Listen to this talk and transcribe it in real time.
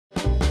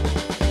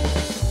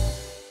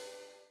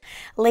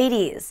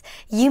Ladies,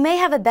 you may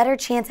have a better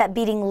chance at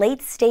beating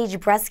late-stage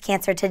breast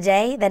cancer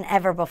today than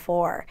ever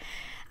before.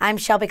 I'm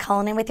Shelby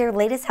Cullinan with your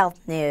latest health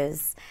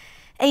news.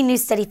 A new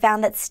study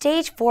found that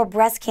stage 4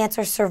 breast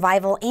cancer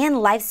survival and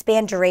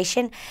lifespan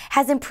duration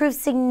has improved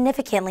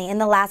significantly in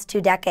the last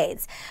 2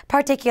 decades,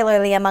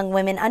 particularly among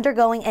women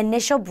undergoing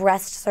initial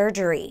breast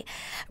surgery.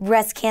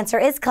 Breast cancer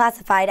is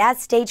classified as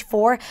stage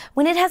 4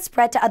 when it has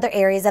spread to other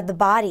areas of the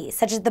body,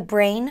 such as the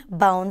brain,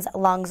 bones,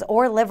 lungs,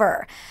 or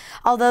liver.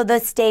 Although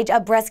this stage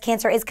of breast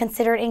cancer is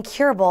considered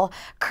incurable,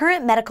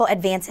 current medical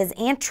advances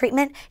and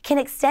treatment can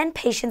extend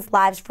patients'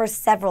 lives for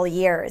several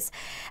years.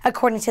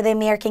 According to the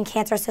American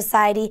Cancer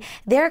Society,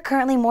 there are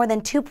currently more than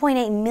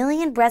 2.8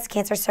 million breast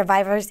cancer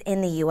survivors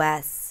in the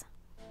U.S.